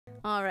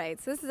All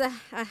right, so this is a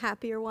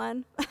happier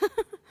one.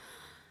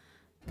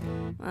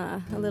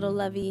 A little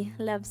lovey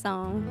love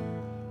song.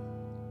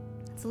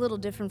 It's a little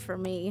different for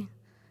me,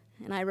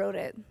 and I wrote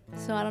it,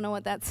 so I don't know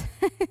what that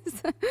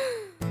says.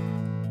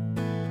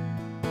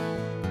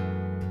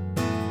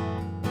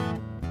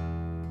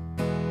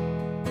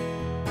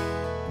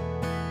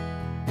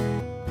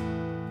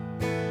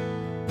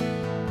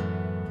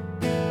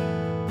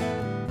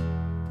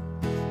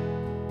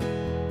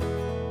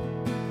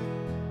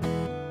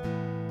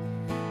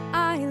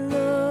 I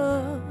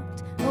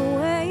looked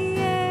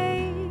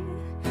away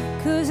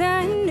 'cause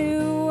I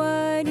knew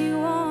what you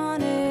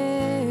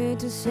wanted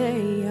to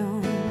say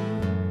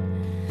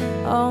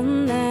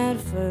on that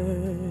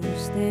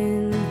first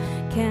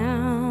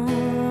encounter,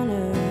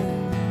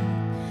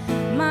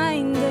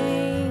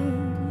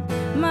 minding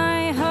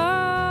my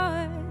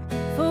heart,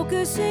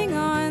 focusing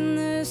on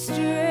the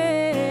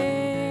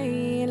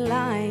straight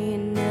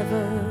line,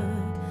 never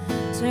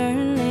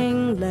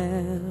turning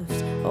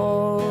left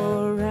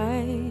or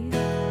right.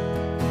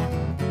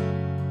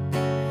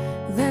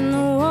 Then the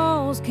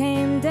walls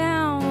came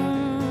down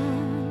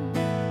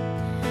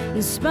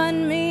and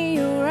spun me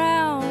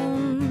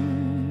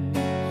around,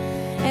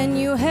 and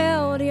you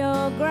held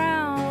your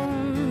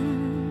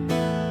ground,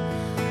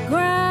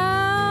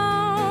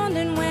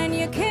 and when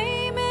you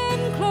came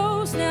in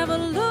close, never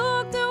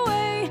looked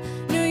away,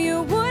 knew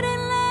you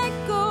wouldn't let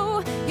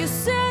go. You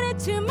said it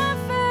to my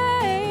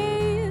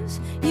face,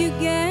 you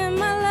get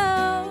my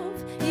love,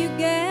 you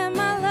get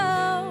my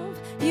love,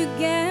 you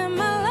get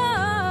my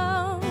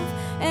love.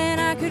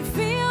 And I could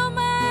feel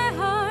my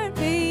heart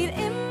beat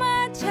in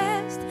my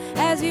chest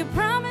as you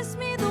promised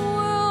me the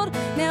world,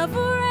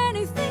 never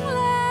anything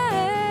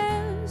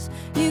less.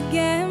 You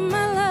get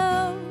my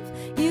love,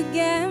 you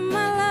get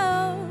my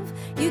love,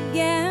 you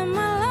get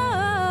my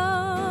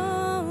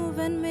love.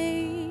 And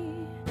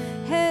me,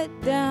 head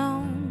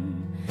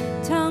down,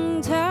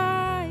 tongue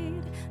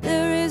tied,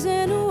 there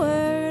isn't a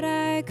word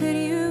I could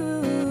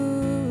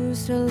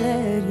use to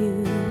let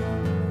you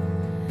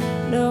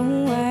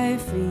know I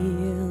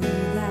feel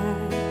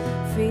that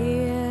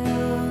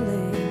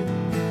feeling.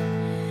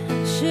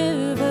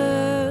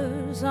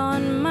 Shivers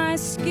on my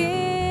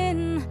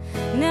skin,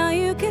 now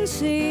you can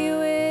see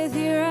with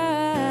your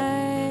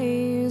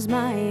eyes.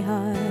 My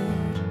heart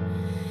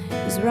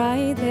is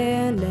right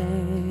there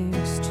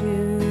next to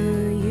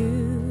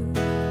you.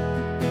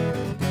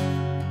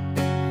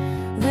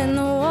 Then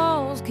the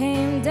walls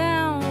came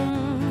down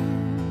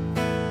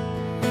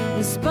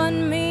and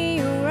spun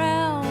me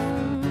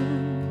around,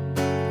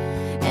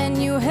 and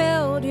you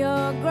held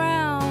your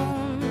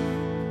ground,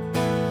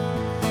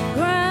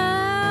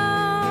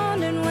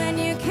 and when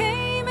you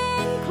came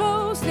in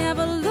close,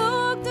 never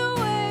looked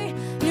away,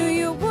 knew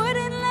you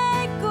wouldn't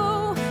let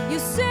go. You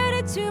said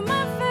it to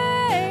my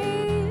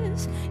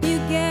face, you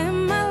get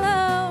my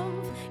love,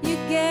 you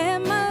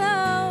get my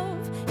love,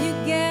 you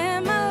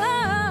get my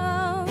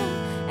love.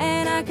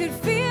 And I could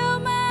feel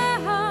my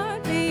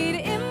heart beat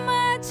in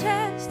my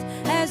chest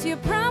as you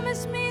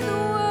promised me the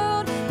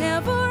world,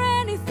 never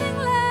anything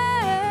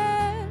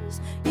less.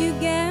 You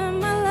get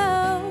my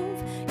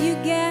love, you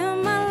get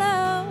my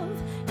love,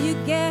 you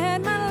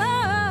get my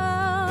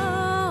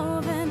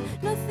love. And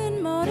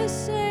nothing more to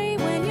say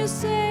when you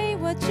say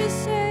what you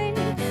say,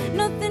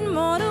 nothing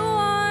more to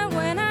want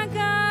when I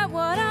got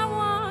what I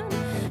want,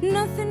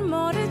 nothing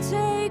more to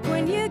take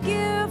when you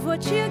give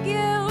what you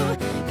give,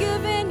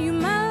 giving you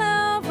my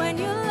love when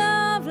you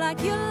love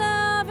like you're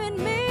loving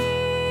me.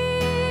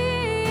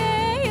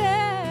 Yeah,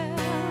 yeah.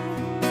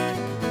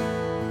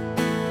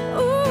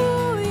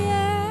 Ooh,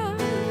 yeah.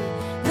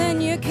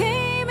 Then you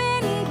came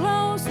in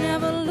close,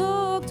 never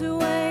looked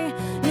away,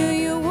 knew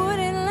you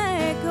wouldn't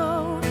let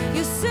go.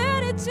 You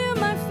said it to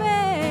my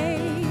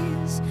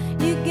face,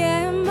 you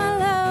get my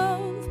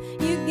love,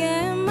 you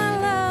get my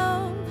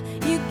love,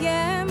 you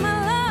get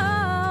my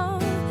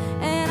love.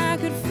 And I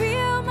could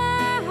feel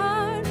my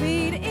heart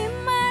beat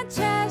in my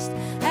chest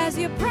as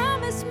you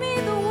promised me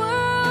the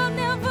world,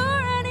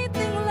 never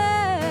anything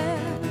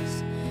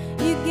less.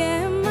 You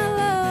get my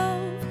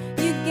love,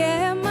 you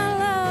get my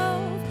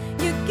love,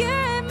 you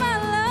get my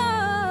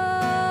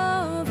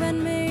love.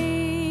 And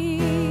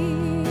me,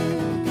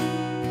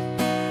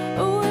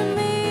 oh, and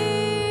me.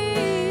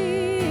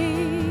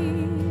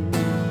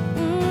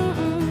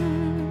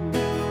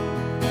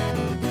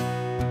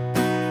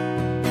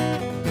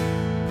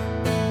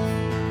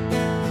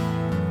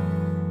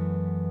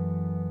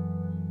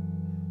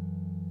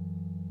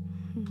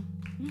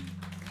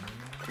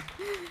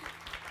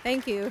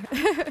 Thank you.